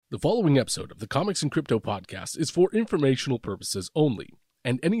The following episode of the Comics and Crypto podcast is for informational purposes only,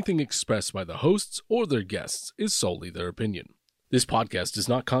 and anything expressed by the hosts or their guests is solely their opinion. This podcast does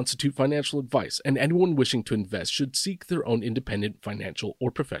not constitute financial advice, and anyone wishing to invest should seek their own independent financial or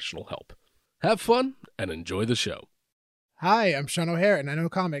professional help. Have fun and enjoy the show. Hi, I'm Sean O'Hare, and I know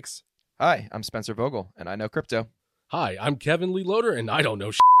comics. Hi, I'm Spencer Vogel, and I know crypto. Hi, I'm Kevin Lee Loader, and I don't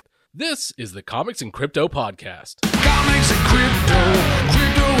know shit. This is the Comics and Crypto podcast. Comics and crypto,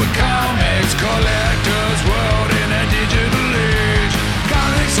 crypto and comics, collector's world in a digital age.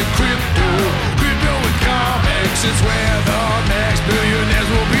 Comics and crypto, crypto and comics, it's where the next billionaires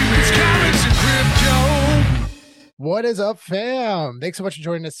will be rich. It's comics and crypto. What is up, fam? Thanks so much for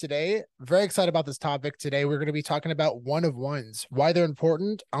joining us today. Very excited about this topic today. We're going to be talking about one-of-ones, why they're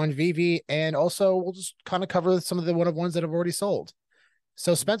important on VeVe, and also we'll just kind of cover some of the one-of-ones that have already sold.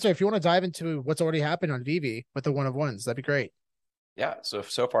 So Spencer, if you want to dive into what's already happened on VeVe with the one-of-ones, that'd be great. Yeah, so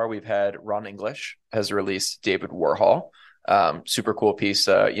far we've had Ron English has released David Warhol. Super cool piece,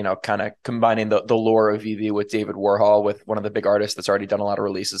 kind of combining the lore of VeVe with David Warhol with one of the big artists that's already done a lot of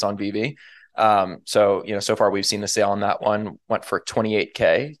releases on VeVe. So far we've seen the sale on that one went for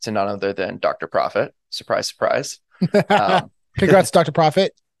 $28K to none other than Dr. Profit. Surprise, surprise. Congrats, Dr.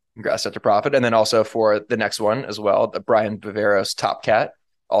 Profit. Congrats, Dr. Profit. And then also for the next one as well, the Brian Bavaros Top Cat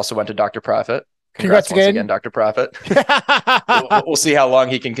also went to Dr. Profit. Congrats once again, Dr. Profit. We'll see how long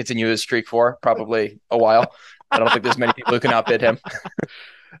he can continue his streak for. Probably a while. I don't think there's many people who can outbid him.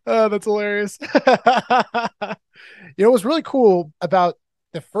 Oh, that's hilarious. What's really cool about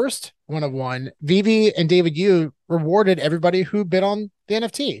the first one-of-one, VeVe and David Yu rewarded everybody who bid on the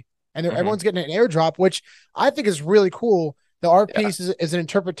NFT. And everyone's getting an airdrop, which I think is really cool. The art piece is an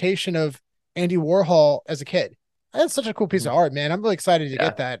interpretation of Andy Warhol as a kid. That's such a cool piece of art, man. I'm really excited to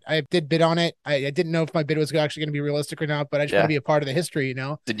get that. I did bid on it. I didn't know if my bid was actually going to be realistic or not, but I just want to be a part of the history,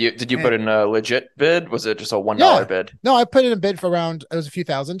 Did you put in a legit bid? Was it just a $1 bid? No, I put in a bid for around, it was a few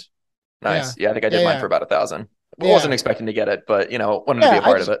thousand. Nice. Yeah, I think I did mine for about 1,000. I wasn't expecting to get it, but, wanted to be a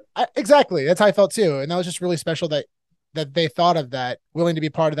part of it. Exactly. That's how I felt too. And that was just really special that they thought of that, willing to be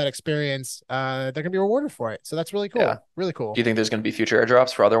part of that experience. They're going to be rewarded for it. So that's really cool. Yeah. Really cool. Do you think there's going to be future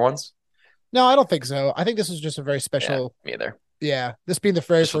airdrops for other ones? No, I don't think so. I think this was just a very special. Yeah, me either. Yeah. This being the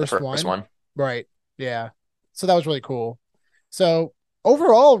very first one. Right. Yeah. So that was really cool. So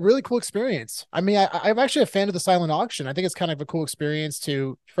overall, really cool experience. I mean, I'm actually a fan of the silent auction. I think it's kind of a cool experience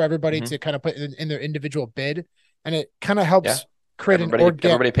for everybody to kind of put in their individual bid. And it kind of helps create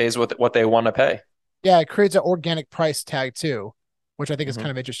everybody pays what they want to pay. Yeah, it creates an organic price tag too, which I think is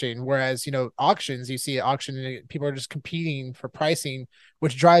kind of interesting. Whereas, auctions, you see auction and people are just competing for pricing,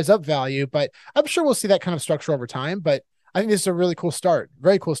 which drives up value. But I'm sure we'll see that kind of structure over time. But I think this is a really cool start.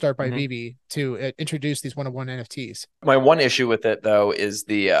 Very cool start by VeVe to introduce these one-of-one NFTs. My one issue with it, though, is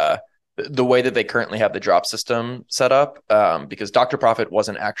the way that they currently have the drop system set up, because Dr. Profit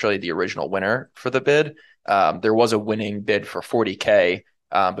wasn't actually the original winner for the bid. There was a winning bid for $40K.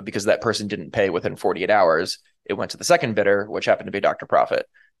 But because that person didn't pay within 48 hours, it went to the second bidder, which happened to be Dr. Profit.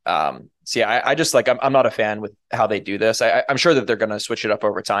 I'm not a fan with how they do this. I'm sure that they're going to switch it up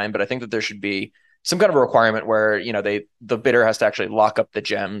over time, but I think that there should be some kind of a requirement where, the bidder has to actually lock up the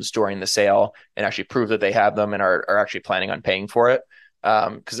gems during the sale and actually prove that they have them and are actually planning on paying for it.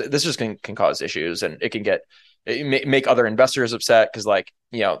 Because this just can cause issues, and it can make other investors upset because,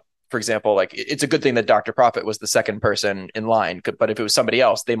 for example, it's a good thing that Dr. Profit was the second person in line, but if it was somebody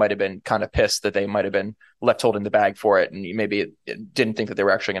else, they might have been kind of pissed that they might have been left holding the bag for it, and maybe didn't think that they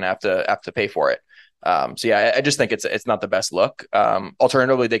were actually going to have to pay for it. I just think it's not the best look.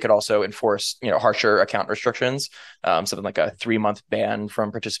 Alternatively, they could also enforce harsher account restrictions, something like a 3-month ban from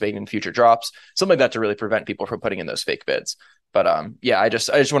participating in future drops, something like that to really prevent people from putting in those fake bids. But I just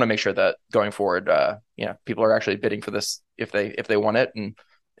want to make sure that going forward, people are actually bidding for this if they want it, and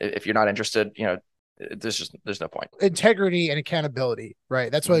if you're not interested, there's no point. Integrity and accountability,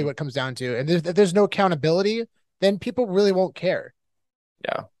 right? That's really what it comes down to. And if there's no accountability, then people really won't care.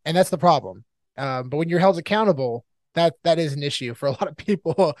 Yeah. And that's the problem. But when you're held accountable, that is an issue for a lot of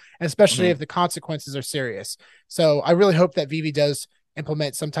people, especially if the consequences are serious. So I really hope that VeVe does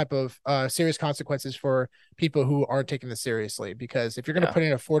implement some type of serious consequences for people who aren't taking this seriously. Because if you're going to put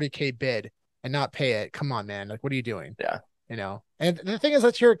in a $40K bid and not pay it, come on, man. What are you doing? Yeah. And the thing is,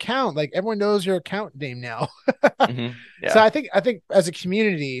 that's your account. Everyone knows your account name now. Yeah. So I think as a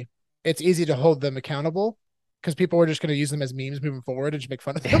community, it's easy to hold them accountable because people are just going to use them as memes moving forward and just make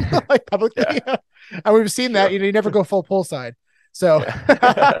fun of them publicly. Yeah. And we've seen that, you never go full pull side. So,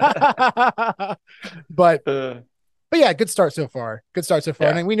 but But yeah, good start so far. Good start so far.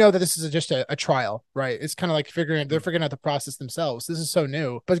 Yeah. And we know that this is just a trial, right? It's kind of like they're figuring out the process themselves. This is so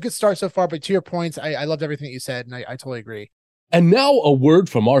new, but good start so far. But to your points, I loved everything that you said, and I totally agree. And now a word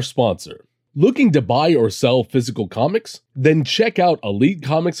from our sponsor. Looking to buy or sell physical comics? Then check out Elite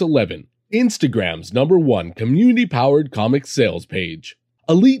Comics 11, Instagram's #1 community-powered comics sales page.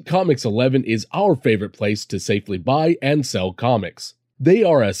 Elite Comics 11 is our favorite place to safely buy and sell comics. They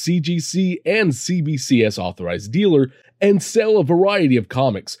are a CGC and CBCS authorized dealer and sell a variety of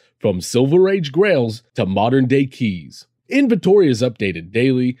comics, from Silver Age Grails to modern day keys. Inventory is updated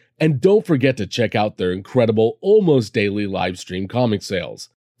daily, and don't forget to check out their incredible, almost daily live stream comic sales.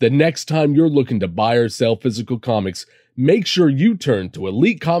 The next time you're looking to buy or sell physical comics, make sure you turn to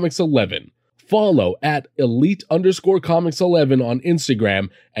Elite Comics 11. Follow at elite_comics11 on Instagram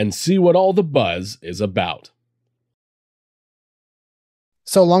and see what all the buzz is about.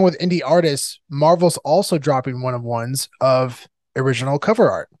 So along with indie artists, Marvel's also dropping 1/1s of original cover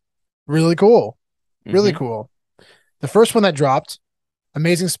art. Really cool. Really cool. The first one that dropped,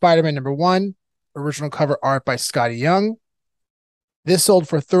 Amazing Spider-Man #1, original cover art by Scotty Young. This sold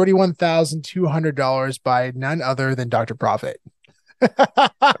for $31,200 by none other than Dr. Prophet.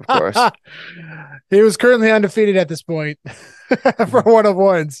 Of course. He was currently undefeated at this point for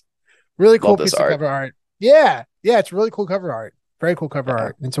 1/1s. Really cool piece of cover art. Yeah, it's really cool cover art. Very cool cover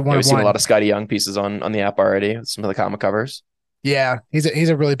art. It's a 1/1. We've seen a lot of Scotty Young pieces on the app already. Some of the comic covers. Yeah, he's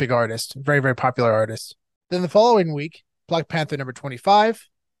a really big artist. Very, very popular artist. Then the following week, Black Panther #25,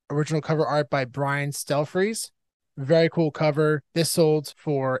 original cover art by Brian Stelfreeze. Very cool cover. This sold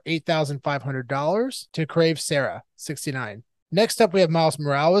for $8,500 to Crave Sarah, 69. Next up, we have Miles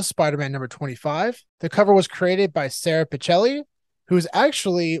Morales, Spider-Man #25. The cover was created by Sarah Pichelli, who's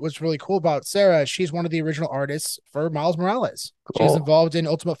actually, what's really cool about Sarah, she's one of the original artists for Miles Morales. Cool. She's involved in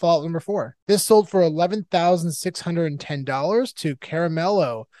Ultimate Fallout #4. This sold for $11,610 to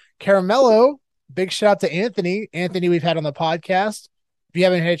Caramello. Caramello, big shout out to Anthony. Anthony, we've had on the podcast. If you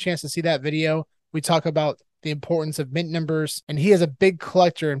haven't had a chance to see that video, we talk about the importance of mint numbers, and he is a big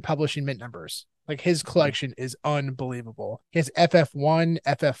collector in publishing mint numbers. Like, his collection is unbelievable. He has FF1,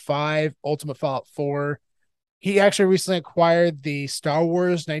 FF5, Ultimate Fallout 4. He actually recently acquired the Star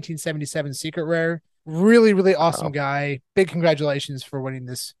Wars 1977 Secret Rare. Really, really awesome guy. Big congratulations for winning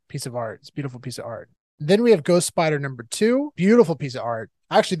this piece of art. It's a beautiful piece of art. Then we have Ghost Spider #2. Beautiful piece of art.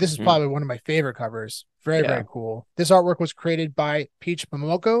 Actually, this is probably one of my favorite covers. Very, very cool. This artwork was created by Peach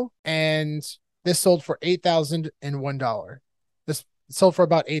Momoko, and this sold for $8,001. This sold for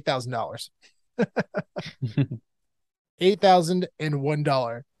about $8,000.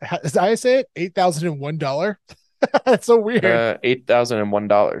 $8,001. Did I say it? $8,001. That's so weird.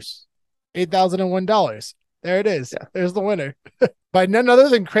 $8,001. $8,001. There it is. Yeah. There's the winner. By none other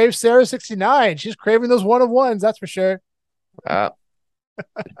than Crave Sarah 69. She's craving those 1/1s, that's for sure. Wow.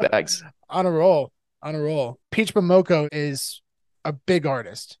 Bags. On a roll. Peach Momoko is a big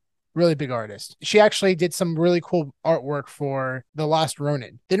artist. Really big artist. She actually did some really cool artwork for The Last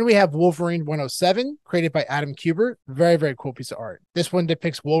Ronin. Then we have Wolverine 107, created by Adam Kubert. Very, very cool piece of art. This one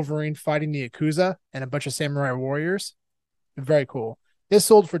depicts Wolverine fighting the Yakuza and a bunch of samurai warriors. Very cool. This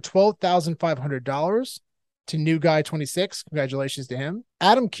sold for $12,500 to New Guy 26. Congratulations to him.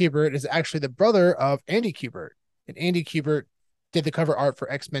 Adam Kubert is actually the brother of Andy Kubert. And Andy Kubert did the cover art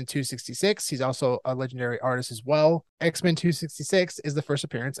for X-Men 266. He's also a legendary artist as well. X-Men 266 is the first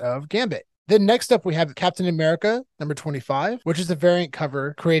appearance of Gambit. Then next up, we have Captain America #25, which is a variant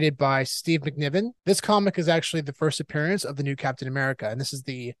cover created by Steve McNiven. This comic is actually the first appearance of the new Captain America, and this is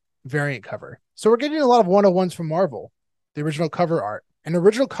the variant cover. So we're getting a lot of 1/1s from Marvel, the original cover art. And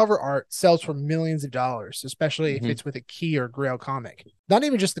original cover art sells for millions of dollars, especially if it's with a Key or Grail comic. Not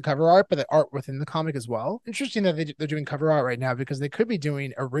even just the cover art, but the art within the comic as well. Interesting that they're doing cover art right now, because they could be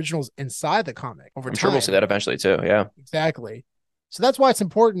doing originals inside the comic over time. I'm sure we'll see that eventually too. Yeah. Exactly. So that's why it's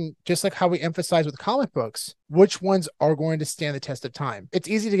important, just like how we emphasize with comic books, which ones are going to stand the test of time. It's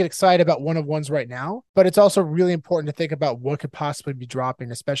easy to get excited about 1/1s right now, but it's also really important to think about what could possibly be dropping,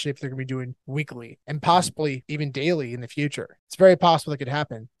 especially if they're going to be doing weekly and possibly even daily in the future. It's very possible it could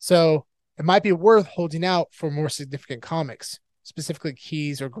happen. So it might be worth holding out for more significant comics, specifically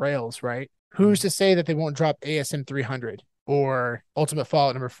Keys or Grails, right? Who's to say that they won't drop ASM 300 or Ultimate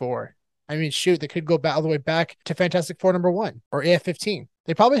Fallout #4? I mean, shoot, they could go all the way back to Fantastic Four #1 or AF-15.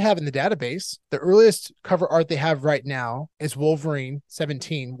 They probably have in the database. The earliest cover art they have right now is Wolverine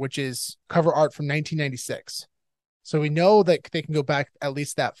 17, which is cover art from 1996. So we know that they can go back at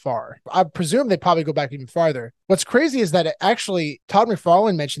least that far. I presume they probably go back even farther. What's crazy is that actually Todd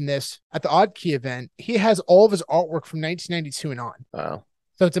McFarlane mentioned this at the Odd Key event. He has all of his artwork from 1992 and on. Wow.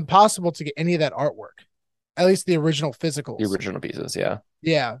 So it's impossible to get any of that artwork. at least the original physicals. The original pieces, yeah.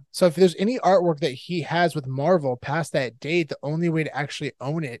 Yeah. So if there's any artwork that he has with Marvel past that date, the only way to actually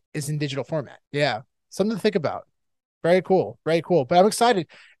own it is in digital format. Yeah. Something to think about. Very cool. Very cool. But I'm excited.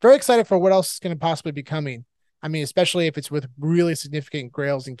 Very excited for what else is going to possibly be coming. I mean, especially if it's with really significant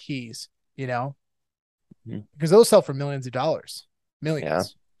grails and keys, because those sell for millions of dollars. Millions. Yeah.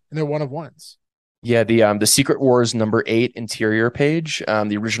 And they're one of ones. Yeah, the Secret Wars #8 interior page,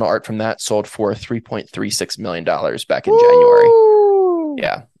 the original art from that sold for $3.36 million back in January.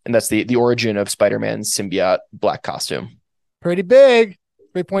 Yeah, and that's the origin of Spider-Man's symbiote black costume. Pretty big,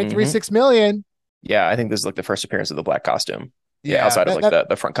 3.36 million. Yeah, I think this is like the first appearance of the black costume. Yeah, outside of like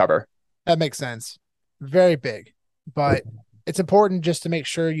the front cover. That makes sense. Very big, but it's important just to make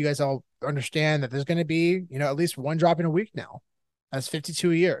sure you guys all understand that there's going to be, at least one drop in a week now. That's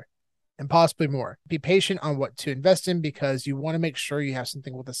 52 a year. And possibly more. Be patient on what to invest in because you want to make sure you have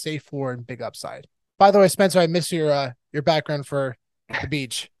something with a safe floor and big upside. By the way, Spencer, I miss your background for the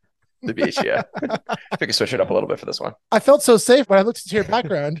beach. The beach, yeah. I think I switch it up a little bit for this one. I felt so safe when I looked into your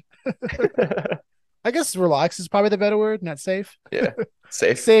background. I guess relaxed is probably the better word, not safe. Yeah,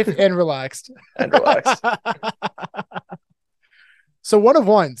 safe. Safe and relaxed. And relaxed. So one of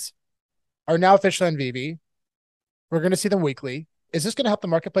ones are now officially on VV. We're going to see them weekly. Is this going to help the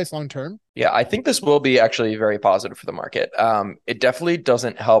marketplace long term? Yeah, I think this will be actually very positive for the market. It definitely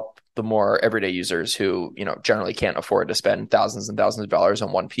doesn't help the more everyday users who, generally can't afford to spend thousands and thousands of dollars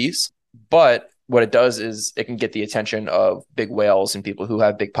on one piece. But what it does is it can get the attention of big whales and people who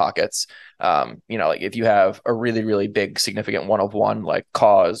have big pockets. Like if you have a really, really big, significant one of one, like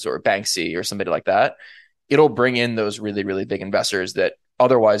KAWS or Banksy or somebody like that, it'll bring in those really, really big investors that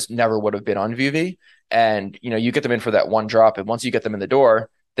otherwise never would have been on VV. And, you get them in for that one drop. And once you get them in the door,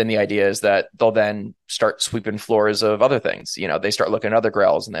 then the idea is that they'll then start sweeping floors of other things. They start looking at other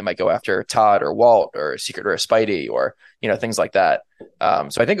grails and they might go after Todd or Walt or Secret Rare Spidey or, things like that.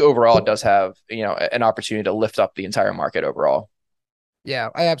 So I think overall it does have, an opportunity to lift up the entire market overall. Yeah,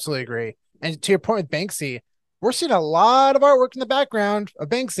 I absolutely agree. And to your point with Banksy, we're seeing a lot of artwork in the background of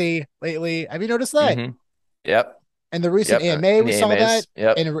Banksy lately. Have you noticed that? Mm-hmm. Yep. And the recent AMA, we saw that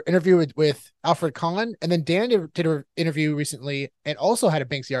in an interview with Alfred Kahn. And then Dan did an interview recently and also had a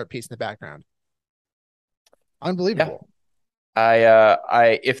Banksy art piece in the background. Unbelievable. Yeah.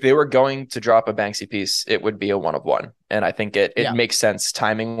 If they were going to drop a Banksy piece, it would be a one of one. And I think it makes sense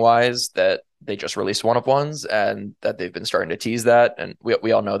timing wise that they just released one of ones and that they've been starting to tease that. And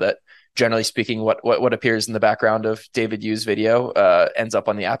we all know that generally speaking, what appears in the background of David Yu's video ends up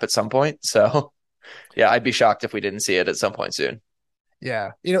on the app at some point. So yeah, I'd be shocked if we didn't see it at some point soon.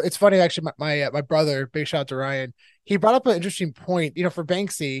 Yeah. It's funny, actually, my brother, big shout out to Ryan, he brought up an interesting point, for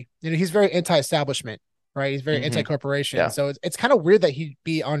Banksy, he's very anti-establishment, right? He's very anti-corporation. Yeah. So it's kind of weird that he'd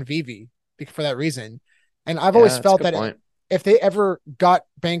be on VV for that reason. And I've always felt that if they ever got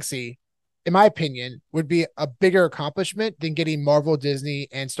Banksy, in my opinion, would be a bigger accomplishment than getting Marvel, Disney,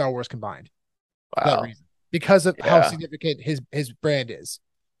 and Star Wars combined. Wow. For that reason. Because of how significant his brand is,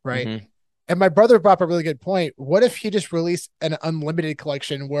 right? Mm-hmm. And my brother brought up a really good point. What if he just released an unlimited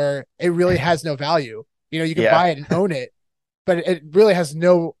collection where it really has no value? You can buy it and own it, but it really has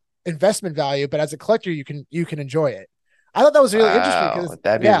no investment value. But as a collector, you can enjoy it. I thought that was really interesting.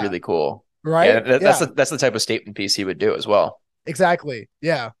 That'd be really cool, right? Yeah, that's the type of statement piece he would do as well. Exactly.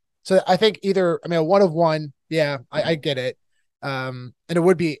 Yeah. So I think a one of one. Yeah, I get it. And it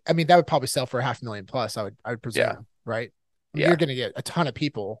would be. That would probably sell for $500,000 plus. I would presume. Right. You're going to get a ton of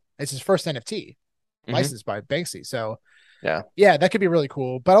people. It's his first NFT licensed by Banksy. So yeah, that could be really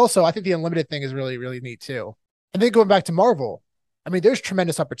cool. But also I think the unlimited thing is really, really neat too. And then going back to Marvel, there's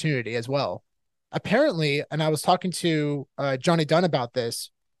tremendous opportunity as well. Apparently, and I was talking to Johnny Dunn about this,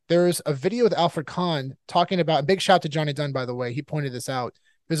 there's a video with Alfred Kahn talking about, big shout to Johnny Dunn, by the way, he pointed this out.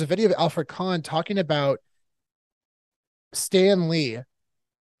 There's a video of Alfred Kahn talking about Stan Lee.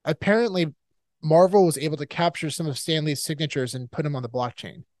 Apparently, Marvel was able to capture some of Stan Lee's signatures and put them on the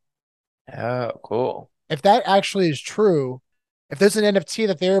blockchain. Oh, cool. If that actually is true, if there's an NFT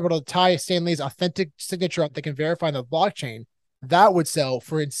that they're able to tie Stan Lee's authentic signature up, they can verify on the blockchain, that would sell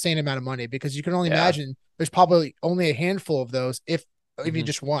for an insane amount of money because you can only imagine there's probably only a handful of those, if even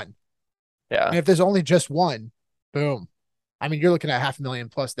just one. Yeah. And if there's only just one, boom. You're looking at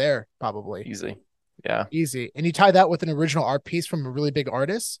 $500,000 plus there, probably. Easy. Yeah. Easy. And you tie that with an original art piece from a really big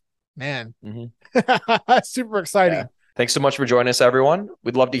artist, man. Super exciting. Yeah. Thanks so much for joining us, everyone.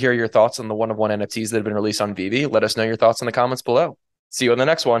 We'd love to hear your thoughts on the one-of-one NFTs that have been released on VV. Let us know your thoughts in the comments below. See you on the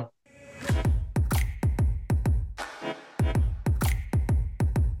next one.